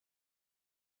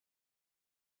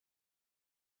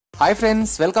Hi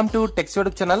friends, welcome to tax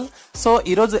YouTube channel. So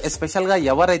ఈరోజు special గా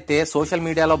ఎవరైతే సోషల్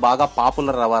మీడియాలో బాగా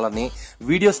పాపులర్ అవ్వాలని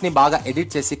వీడియోస్ ని బాగా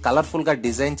ఎడిట్ చేసి కలర్ఫుల్ గా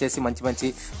డిజైన్ చేసి మంచి మంచి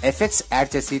ఎఫెక్ట్స్ యాడ్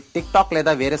చేసి టిక్ టాక్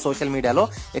లేదా వేరే సోషల్ మీడియాలో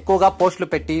ఎక్కువగా పోస్టులు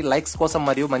పెట్టి లైక్స్ కోసం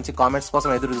మరియు మంచి కామెంట్స్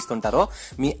కోసం ఎదురు చూస్తుంటారో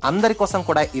మీ అందరి కోసం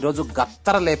కూడా ఈరోజు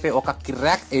గత్తర లేపే ఒక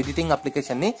కిరాక్ ఎడిటింగ్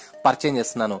అప్లికేషన్ ని పరిచయం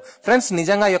చేస్తున్నాను. ఫ్రెండ్స్,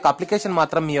 నిజంగా ఈ యొక్క అప్లికేషన్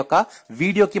మాత్రం మీ యొక్క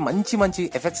వీడియోకి మంచి మంచి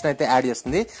ఎఫెక్ట్స్ అయితే యాడ్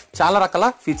చేస్తుంది. చాలా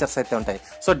రకాల ఫీచర్స్ అయితే ఉంటాయి.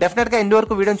 సో డెఫినెట్ గా ఎండ్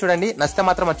వరకు వీడియో చూడండి. నచ్చితే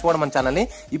మాత్రం మర్చిపోవడం మన ఛానల్ ని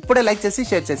ఇప్పుడే లైక్ చేసి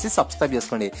షేర్ చేసి సబ్స్క్రైబ్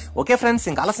చేసుకోండి. ఓకే ఫ్రెండ్స్,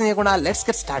 ఇంకా ఆలస్యం చేయకుండా let's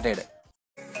get started.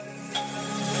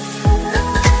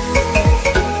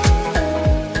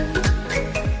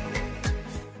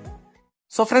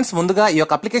 So friends, ముందుగా ఈ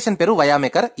యొక్క అప్లికేషన్ పేరు వయా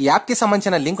మేకర్. ఈ యాప్ కి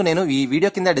సంబంధించిన లింక్ నేను ఈ వీడియో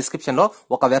కింద డిస్క్రిప్షన్ లో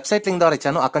ఒక వెబ్సైట్ లింక్ ద్వారా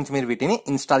ఇచ్చాను. అక్కడి నుంచి మీరు వీటిని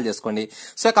ఇన్స్టాల్ చేసుకోండి.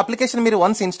 సో ఈ అప్లికేషన్ మీరు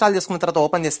వన్స్ ఇన్స్టాల్ చేసుకున్న తర్వాత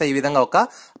ఓపెన్ చేస్తే ఈ విధంగా ఒక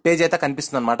పేజ్ అయితే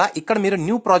కనిపిస్తుంది అనమాట. ఇక్కడ మీరు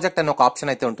న్యూ ప్రాజెక్ట్ అనే ఒక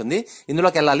ఆప్షన్ అయితే ఉంటుంది.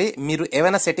 ఇందులోకి వెళ్ళాలి. మీరు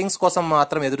ఏవైనా సెట్టింగ్స్ కోసం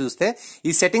మాత్రం ఎదురు చూస్తే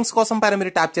ఈ సెట్టింగ్స్ కోసం పైన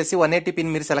మీరు ట్యాప్ చేసి 180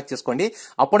 పిన్ మీరు సెలెక్ట్ చేసుకోండి.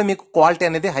 అప్పుడు మీకు క్వాలిటీ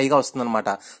అనేది హైగా వస్తుంది అనమాట.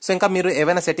 సో ఇంకా మీరు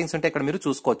ఏవైనా సెట్టింగ్స్ ఉంటే ఇక్కడ మీరు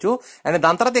చూసుకోవచ్చు. అండ్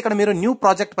దాని తర్వాత ఇక్కడ మీరు న్యూ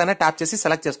ప్రాజెక్ట్ పైన ట్యాప్ చేసి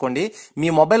సెలెక్ట్ చేసుకోండి. మీ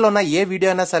మొబైల్లో ఉన్న ఏ వీడియో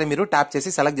అయినా సరే మీరు ట్యాప్ చేసి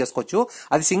సెలెక్ట్ చేసుకోవచ్చు.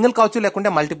 అది సింగిల్ కావచ్చు, లేకుంటే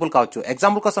మల్టిపుల్ కావచ్చు.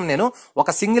 ఎగ్జాంపుల్ కోసం నేను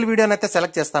ఒక సింగిల్ వీడియోని అయితే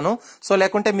సెలెక్ట్ చేస్తాను. సో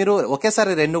లేకుంటే మీరు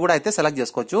ఒకేసారి రెండు కూడా అయితే సెలెక్ట్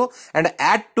చేసుకోవచ్చు. అండ్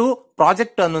యాడ్ టు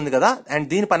ప్రాజెక్ట్ అని ఉంది కదా, అండ్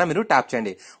దీనిపైన మీరు ట్యాప్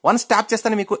చేయండి. వన్స్ ట్యాప్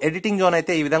చేస్తే మీకు ఎడిటింగ్ జోన్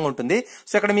అయితే ఈ విధంగా ఉంటుంది.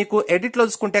 సో ఇక్కడ మీకు ఎడిట్ లో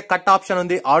చూసుకుంటే కట్ ఆప్షన్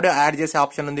ఉంది, ఆడియో యాడ్ చేసే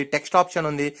ఆప్షన్ ఉంది, టెక్స్ట్ ఆప్షన్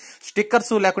ఉంది,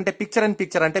 స్టిక్కర్స్ లేకుంటే పిక్చర్ అండ్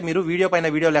పిక్చర్ అంటే మీరు వీడియో పైన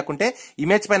వీడియో లేకుంటే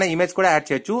ఇమేజ్ పైన ఇమేజ్ కూడా యాడ్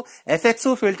చేయొచ్చు. Effects,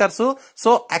 filters.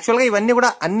 సో యాక్చువల్ గా ఇవన్నీ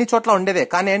కూడా అన్ని చోట్ల ఉండేదే,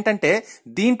 కానీ ఏంటంటే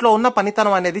దీంట్లో ఉన్న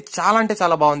పనితనం అనేది చాలా అంటే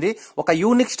చాలా బాగుంది. ఒక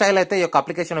యూనిక్ స్టైల్ అయితే ఈ యొక్క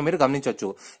అప్లికేషన్ లో మీరు గమనించవచ్చు.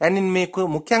 అండ్ మీకు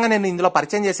ముఖ్యంగా నేను ఇందులో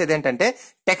పరిచయం చేసేది ఏంటంటే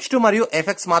టెక్స్ట్ మరియు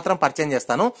ఎఫెక్ట్స్ మాత్రం పరిచయం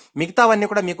చేస్తాను. మిగతావన్నీ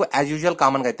కూడా మీకు యాజ్ యూజువల్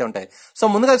కామన్ గా అయితే ఉంటాయి. సో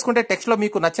ముందుగా చూసుకుంటే టెక్స్ట్ లో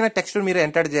మీకు నచ్చిన టెక్స్ట్ మీరు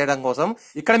ఎంటర్ చేయడం కోసం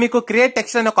ఇక్కడ మీకు క్రియేట్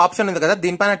టెక్స్ట్ అనే ఒక ఆప్షన్ ఉంది కదా,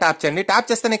 దీనిపైన ట్యాప్ చేయండి. ట్యాప్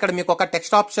చేస్తే ఇక్కడ మీకు ఒక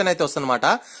టెక్స్ట్ ఆప్షన్ అయితే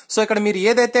వస్తుందన్నమాట. సో ఇక్కడ మీరు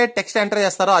ఏదైతే టెక్స్ట్ ఎంటర్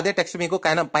చేస్తారో అదే టెక్స్ట్ మీకు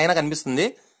పైన కనిపిస్తుంది.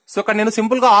 సో ఇక్కడ నేను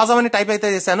సింపుల్ గా ఆజమ్ అని టైప్ అయితే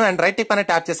చేశాను అండ్ రైట్ టిక్ పైన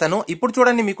ట్యాప్ చేశాను. ఇప్పుడు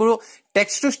చూడండి, మీకు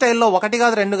టెక్స్ట్ స్టైల్లో ఒకటి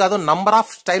కాదు రెండు కాదు నంబర్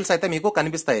ఆఫ్ స్టైల్స్ అయితే మీకు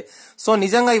కనిపిస్తాయి. సో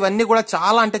నిజంగా ఇవన్నీ కూడా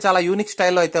చాలా అంటే చాలా యూనిక్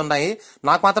స్టైల్లో అయితే ఉన్నాయి.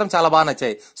 నాకు మాత్రం చాలా బాగా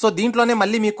నచ్చాయి. సో దీంట్లోనే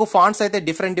మళ్ళీ మీకు ఫాంట్స్ అయితే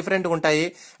డిఫరెంట్ ఉంటాయి.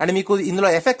 అండ్ మీకు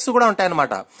ఇందులో ఎఫెక్ట్స్ కూడా ఉంటాయి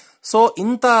అనమాట. సో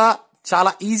ఇంత చాలా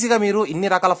ఈజీగా మీరు ఇన్ని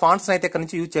రకాల ఫాంట్స్ అయితే ఇక్కడ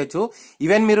నుంచి యూజ్ చేయొచ్చు.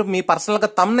 ఈవెన్ మీరు మీ పర్సనల్ గా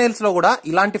థంబ్నెయిల్స్ లో కూడా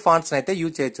ఇలాంటి ఫాంట్స్ అయితే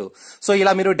యూజ్ చేయొచ్చు. సో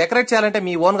ఇలా మీరు డెకరేట్ చేయాలంటే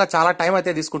మీ ఓన్ గా చాలా టైం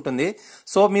అయితే తీసుకుంటుంది.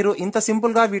 సో మీరు ఇంత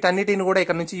సింపుల్ గా వీటన్నిటిని కూడా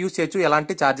ఇక్కడ నుంచి యూజ్ చేయొచ్చు,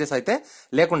 ఎలాంటి చార్జెస్ అయితే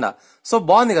లేకుండా. సో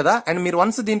బాగుంది కదా. అండ్ మీరు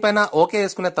వన్స్ దీనిపైన ఓకే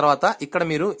వేసుకున్న తర్వాత ఇక్కడ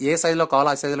మీరు ఏ సైజ్ లో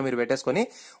కావాలో ఆ సైజ్ లో మీరు పెట్టేసుకొని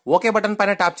ఓకే బటన్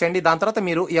పైన ట్యాప్ చేయండి. దాని తర్వాత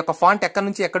మీరు ఈ యొక్క ఫాంట్ ఎక్కడి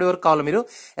నుంచి ఎక్కడి వరకు కావాలో మీరు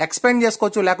ఎక్స్పెండ్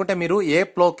చేసుకోవచ్చు, లేకుంటే మీరు ఏ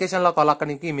లొకేషన్ లో కావాలో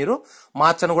అక్కడికి మీరు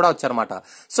మార్చను కూడా వచ్చారన్నమాట.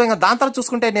 సో ఇంకా దాని తర్వాత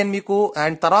చూసుకుంటే నేను మీకు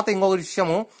అండ్ తర్వాత ఇంకొక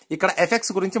విషయము ఇక్కడ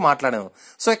ఎఫెక్ట్స్ గురించి మాట్లాడాను.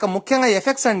 సో ఇక ముఖ్యంగా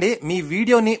ఎఫెక్ట్స్ అండి, మీ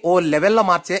వీడియోని ఓ లెవెల్లో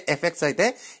మార్చే ఎఫెక్ట్స్ అయితే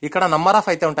ఇక్కడ నంబర్ ఆఫ్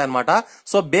అయితే ఉంటాయి అనమాట.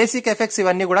 సో బేసిక్ ఎఫెక్ట్స్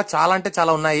ఇవన్నీ కూడా చాలా అంటే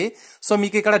చాలా ఉన్నాయి. సో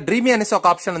మీకు ఇక్కడ డ్రీమీ అనేసి ఒక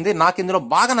ఆప్షన్ ఉంది. నాకు ఇందులో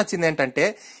బాగా నచ్చింది ఏంటంటే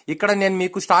ఇక్కడ నేను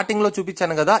మీకు స్టార్టింగ్ లో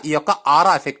చూపించాను కదా ఈ యొక్క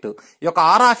ఆరా ఎఫెక్ట్. ఈ యొక్క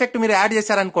ఆరా ఎఫెక్ట్ మీరు యాడ్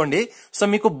చేశారనుకోండి, సో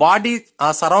మీకు బాడీ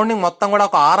సరౌండింగ్ మొత్తం కూడా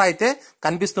ఒక ఆరా అయితే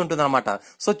కనిపిస్తుంటుంది అనమాట.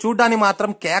 సో చూడడానికి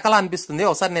మాత్రం కేకలా అనిపిస్తుంది.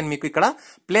 ఒకసారి నేను మీకు ఇక్కడ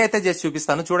ప్లే అయితే చేసి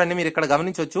చూపిస్తాను. చూడండి, మీరు ఇక్కడ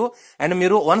గమనించవచ్చు. అండ్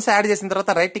మీరు వన్స్ యాడ్ చేసిన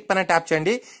తర్వాత రైట్ టిక్ పైన ట్యాప్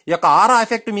చేయండి. ఈ యొక్క ఆరా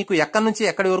ఎఫెక్ట్ మీకు ఎక్కడి నుంచి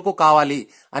ఎక్కడి వరకు కావాలి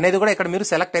అనేది కూడా ఇక్కడ మీరు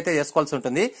సెలెక్ట్ అయితే చేసుకోవాల్సి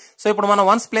ఉంటుంది. సో ఇప్పుడు మనం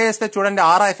వన్స్ ప్లే చేస్తే చూడండి,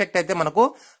 ఆరా ఎఫెక్ట్ అయితే మనకు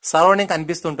సరౌండింగ్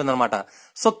కనిపిస్తుంటుంది అనమాట.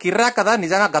 సో కిర్రాక్ కదా,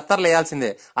 నిజంగా గత్తర్లు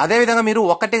వేయాల్సిందే. అదే విధంగా మీరు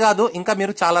ఒకటి కాదు ఇంకా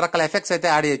మీరు చాలా రకాల ఎఫెక్ట్స్ అయితే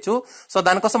యాడ్ చేయొచ్చు. సో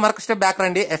దానికోసం మరొక స్టెప్ బ్యాక్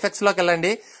రండి, ఎఫెక్ట్స్ లోకి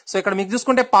వెళ్ళండి. సో ఇక్కడ మీకు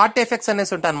చూసుకుంటే పార్ట్ ఎఫెక్ట్స్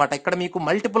అనేసి ఉంటాయి అనమాట. ఇక్కడ మీకు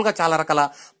మల్టిపుల్ గా చాలా రకాల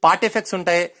పార్ట్ ఎఫెక్ట్స్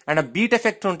ఉంటాయి అండ్ బీట్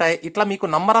ఎఫెక్ట్ ఉంటాయి. ఇట్లా మీకు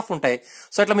నంబర్ ఆఫ్ ఉంటాయి.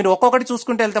 సో ఇట్లా మీరు ఒక్కొక్కటి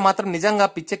చూసుకుంటే వెళ్తే మాత్రం నిజంగా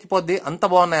పిచ్చెక్కిపోద్ది, అంత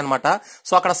బాగున్నాయి అనమాట.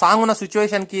 సో అక్కడ సాంగ్ ఉన్న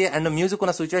సిచ్యువేషన్ కి అండ్ మ్యూజిక్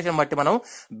ఉన్న సిచ్యువేషన్ బట్టి మనం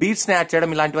బీట్స్ ని యాడ్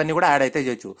చేయడం ఇలాంటివన్నీ కూడా యాడ్ అయితే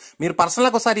చేయొచ్చు. మీరు పర్సనల్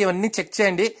గా ఒకసారి ఇవన్నీ చెక్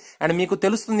చేయండి అండ్ మీకు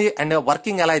తెలుస్తుంది అండ్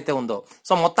వర్కింగ్ ఎలా అయితే ఉందో.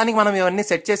 సో మొత్తానికి మనం ఇవన్నీ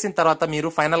సెట్ చేసిన తర్వాత మీరు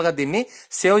ఫైనల్ గా దీన్ని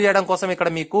సేవ్ చేయడం కోసం ఇక్కడ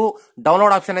మీకు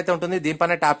డౌన్లోడ్ ఆప్షన్ అయితే ఉంటుంది.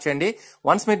 దీనిపైన ట్యాప్ చేయండి.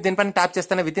 వన్స్ మీరు దీనిపైన ట్యాప్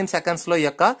చేస్తేనే విత్ ఇన్ సెకండ్స్ లో ఈ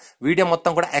యొక్క వీడియో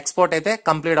మొత్తం కూడా ఎక్స్పోర్ట్ అయితే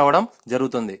కంప్లీట్ అవ్వడం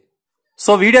జరుగుతుంది.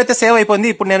 సో వీడియో అయితే సేవ్ అయిపోయింది.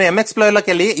 ఇప్పుడు నేను ఎంఎక్స్ ప్లేయర్ లోకి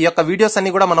వెళ్ళి ఈ యొక్క వీడియోస్ అన్ని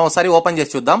కూడా మనం ఒకసారి ఓపెన్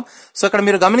చేసి చూద్దాం. సో ఇక్కడ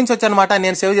మీరు గమనించవచ్చు అనమాట,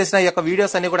 నేను సేవ్ చేసిన ఈ యొక్క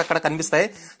వీడియోస్ అన్ని కూడా ఇక్కడ కనిపిస్తాయి.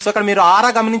 సో ఇక్కడ మీరు ఆరా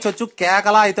గమనించవచ్చు,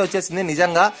 కేకలా అయితే వచ్చేసింది.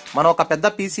 నిజంగా మనం ఒక పెద్ద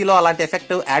పీసీలో అలాంటి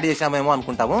ఎఫెక్ట్ యాడ్ చేసామేమో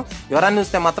అనుకుంటాము. ఎవరైనా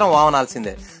చూస్తే మాత్రం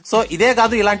వావనాల్సిందే. సో ఇదే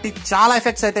కాదు, ఇలాంటి చాలా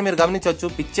ఎఫెక్ట్స్ అయితే మీరు గమనించవచ్చు,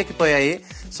 పిచ్చెక్కిపోయాయి.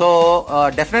 సో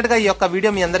డెఫినెట్ గా ఈ యొక్క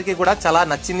వీడియో మీ అందరికీ కూడా చాలా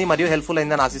నచ్చింది మరియు హెల్ప్ఫుల్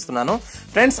అయిందని ఆశిస్తున్నాను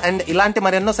ఫ్రెండ్స్. అండ్ ఇలాంటి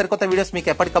మరెన్నో సరికొత్త వీడియోస్ మీకు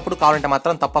ఎప్పటికప్పుడు కావాలంటే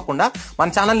మాత్రం తప్పకుండా మన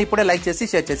ఛానల్ ఇప్పుడే లైక్ లైక్ చేసి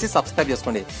షేర్ చేసి సబ్స్క్రైబ్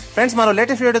చేసుకోండి ఫ్రెండ్స్. మరో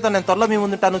లేటెస్ట్ వీడియోతో నేను త్వరలో మీ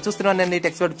ముందుంటాను. చూస్తున్నాను నేను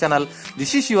tax YouTube channel.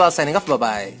 This is Shiva signing off.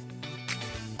 Bye.